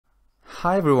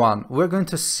Hi everyone, we're going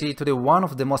to see today one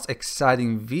of the most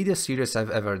exciting video series I've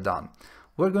ever done.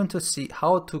 We're going to see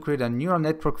how to create a neural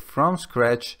network from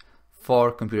scratch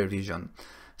for computer vision.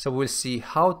 So we'll see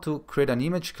how to create an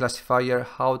image classifier,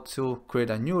 how to create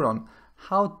a neuron,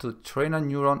 how to train a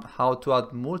neuron, how to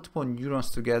add multiple neurons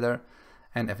together,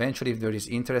 and eventually, if there is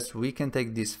interest, we can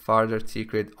take this further to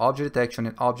create object detection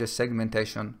and object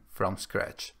segmentation from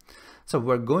scratch. So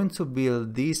we're going to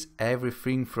build this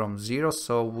everything from zero.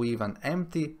 So with an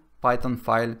empty Python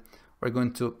file, we're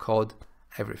going to code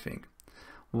everything.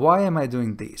 Why am I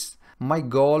doing this? My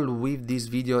goal with this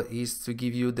video is to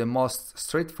give you the most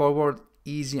straightforward,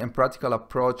 easy and practical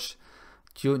approach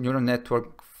to neural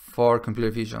network for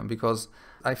computer vision, because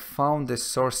I found the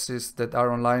sources that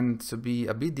are online to be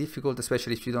a bit difficult,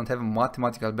 especially if you don't have a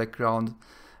mathematical background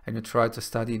and you try to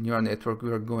study neural network,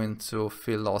 we are going to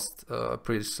feel lost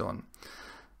pretty soon.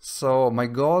 So my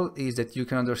goal is that you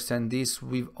can understand this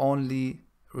with only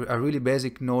a really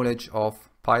basic knowledge of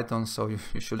Python. So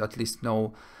you should at least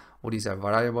know what is a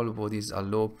variable, what is a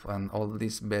loop, and all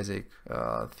these basic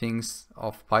things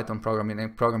of Python programming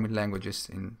and programming languages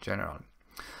in general.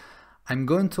 I'm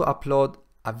going to upload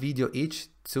a video each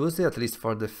Tuesday, at least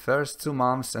for the first 2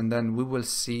 months, and then we will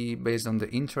see based on the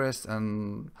interest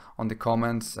and on the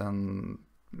comments, and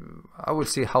I will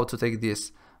see how to take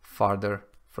this further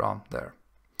from there.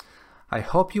 I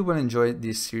hope you will enjoy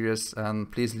this series,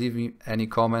 and please leave me any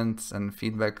comments and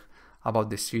feedback about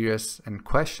the series and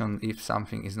question if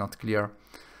something is not clear,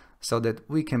 so that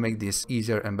we can make this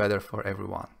easier and better for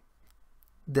everyone.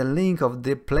 The link of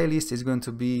the playlist is going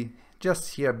to be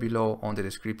just here below on the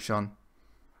description.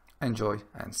 Enjoy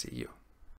and see you.